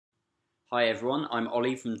Hi everyone, I'm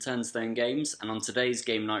Ollie from Turnstone Games, and on today's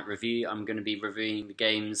game night review I'm going to be reviewing the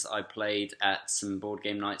games I played at some board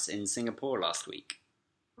game nights in Singapore last week.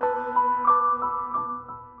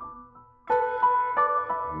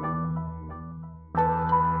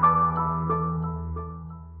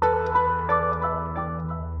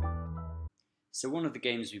 So one of the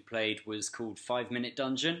games we played was called 5 Minute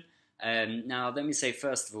Dungeon. Now let me say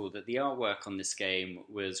first of all that the artwork on this game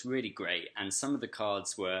was really great, and some of the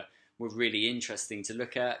cards were really interesting to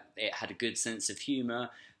look at. It had a good sense of humour,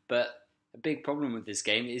 but a big problem with this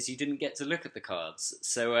game is you didn't get to look at the cards.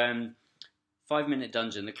 So 5 Minute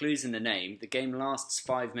Dungeon, the clue's in the name. The game lasts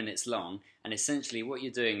 5 minutes long, and essentially what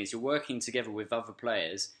you're doing is you're working together with other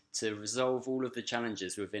players to resolve all of the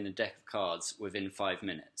challenges within a deck of cards within 5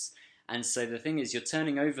 minutes. And so the thing is, you're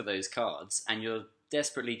turning over those cards and you're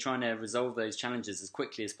desperately trying to resolve those challenges as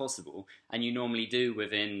quickly as possible, and you normally do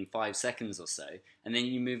within 5 seconds or so, and then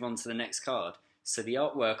you move on to the next card. So the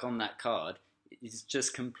artwork on that card is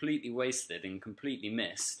just completely wasted and completely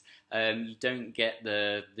missed. You don't get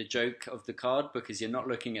the joke of the card because you're not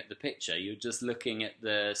looking at the picture, you're just looking at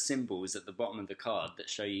the symbols at the bottom of the card that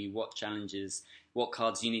show you what challenges, what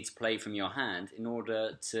cards you need to play from your hand in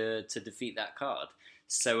order to defeat that card.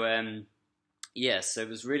 So so it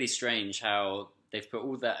was really strange how they've put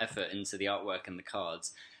all that effort into the artwork and the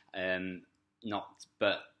cards,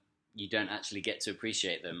 but you don't actually get to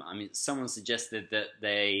appreciate them. I mean, someone suggested that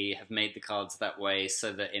they have made the cards that way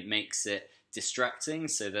so that it makes it distracting,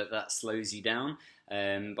 so that slows you down,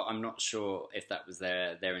 but I'm not sure if that was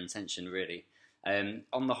their intention really.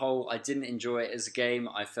 On the whole, I didn't enjoy it as a game.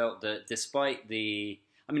 I felt that despite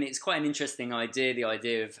it's quite an interesting idea, the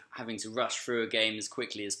idea of having to rush through a game as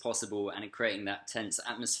quickly as possible and it creating that tense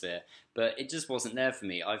atmosphere, but it just wasn't there for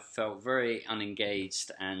me. I felt very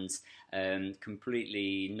unengaged and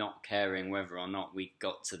completely not caring whether or not we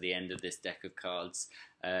got to the end of this deck of cards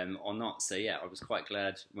or not. So yeah, I was quite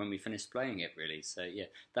glad when we finished playing it really. So yeah,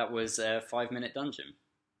 that was 5 Minute Dungeon.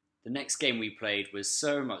 The next game we played was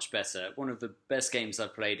so much better, one of the best games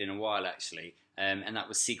I've played in a while actually, and that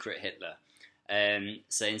was Secret Hitler.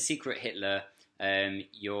 So in Secret Hitler,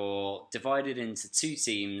 you're divided into two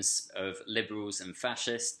teams of liberals and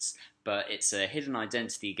fascists, but it's a hidden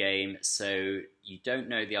identity game, so you don't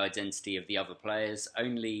know the identity of the other players.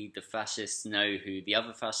 Only the fascists know who the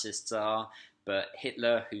other fascists are, but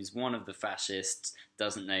Hitler, who's one of the fascists,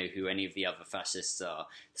 doesn't know who any of the other fascists are.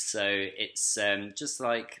 So it's just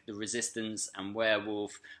like the Resistance and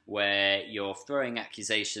Werewolf, where you're throwing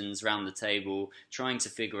accusations around the table, trying to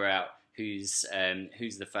figure out who's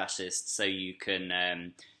the fascist, so you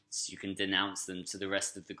can denounce them to the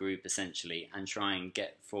rest of the group essentially, and try and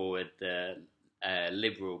get forward the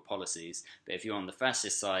liberal policies. But if you're on the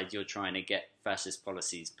fascist side, you're trying to get fascist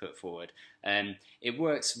policies put forward. It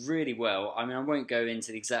works really well. I mean, I won't go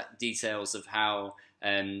into the exact details of how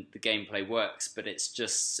the gameplay works, but it's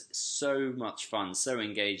just so much fun, so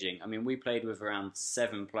engaging. I mean, we played with around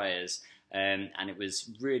 7 players, and it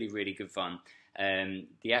was really, really good fun.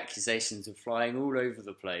 The accusations were flying all over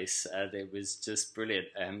the place. It was just brilliant,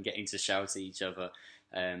 getting to shout at each other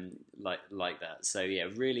like that. So yeah,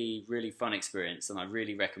 really, really fun experience, and I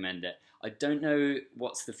really recommend it. I don't know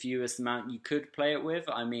what's the fewest amount you could play it with.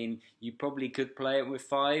 I mean, you probably could play it with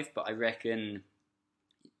 5, but I reckon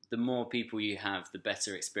the more people you have, the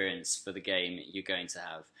better experience for the game you're going to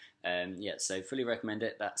have. Yeah, so fully recommend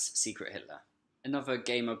it. That's Secret Hitler. Another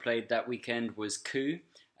game I played that weekend was Coup.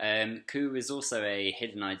 Coup is also a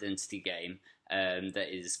hidden identity game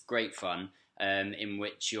that is great fun, in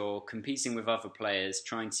which you're competing with other players,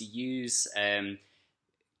 trying to use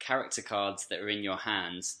character cards that are in your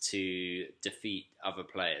hands to defeat other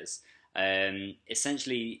players.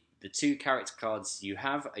 Essentially, the 2 character cards you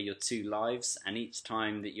have are your 2 lives, and each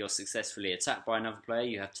time that you're successfully attacked by another player,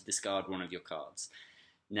 you have to discard one of your cards.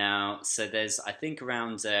 Now, so there's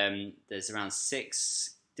around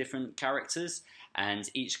 6 different characters, and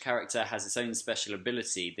each character has its own special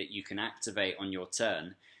ability that you can activate on your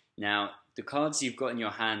turn. Now, the cards you've got in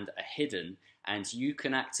your hand are hidden, and you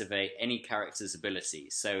can activate any character's ability.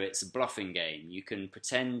 So it's a bluffing game. You can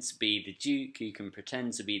pretend to be the Duke, you can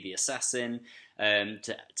pretend to be the assassin,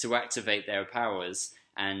 to activate their powers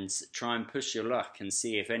and try and push your luck and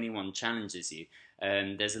see if anyone challenges you.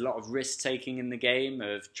 There's a lot of risk taking in the game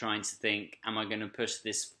of trying to think, am I going to push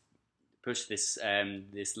this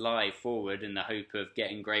lie forward in the hope of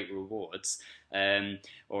getting great rewards,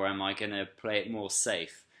 or am I going to play it more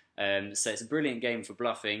safe? So it's a brilliant game for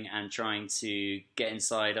bluffing and trying to get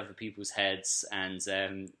inside other people's heads and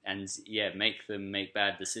yeah, make them make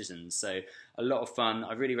bad decisions. So a lot of fun.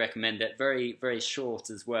 I really recommend it. Very, very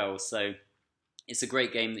short as well. So It's a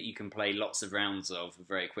great game that you can play lots of rounds of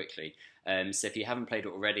very quickly. So if you haven't played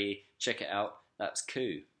it already, check it out. That's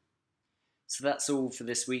Coup. So that's all for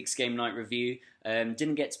this week's Game Night review.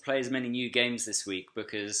 Didn't get to play as many new games this week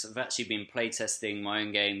because I've actually been playtesting my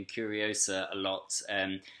own game, Curiosa, a lot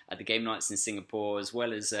at the Game Nights in Singapore, as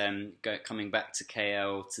well as coming back to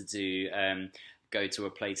KL to do go to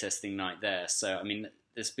a playtesting night there. So, I mean,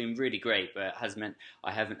 it's been really great, but it has meant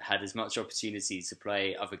I haven't had as much opportunity to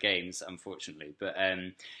play other games, unfortunately. But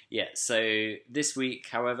yeah, so this week,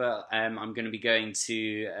 however, I'm going to be going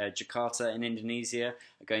to Jakarta in Indonesia,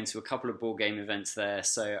 going to a couple of board game events there.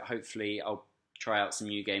 So hopefully I'll try out some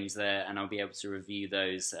new games there, and I'll be able to review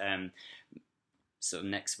those sort of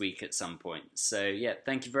next week at some point. So yeah,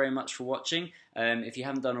 thank you very much for watching. If you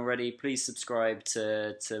haven't done already, please subscribe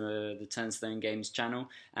to the Turnstone Games channel,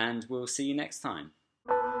 and we'll see you next time.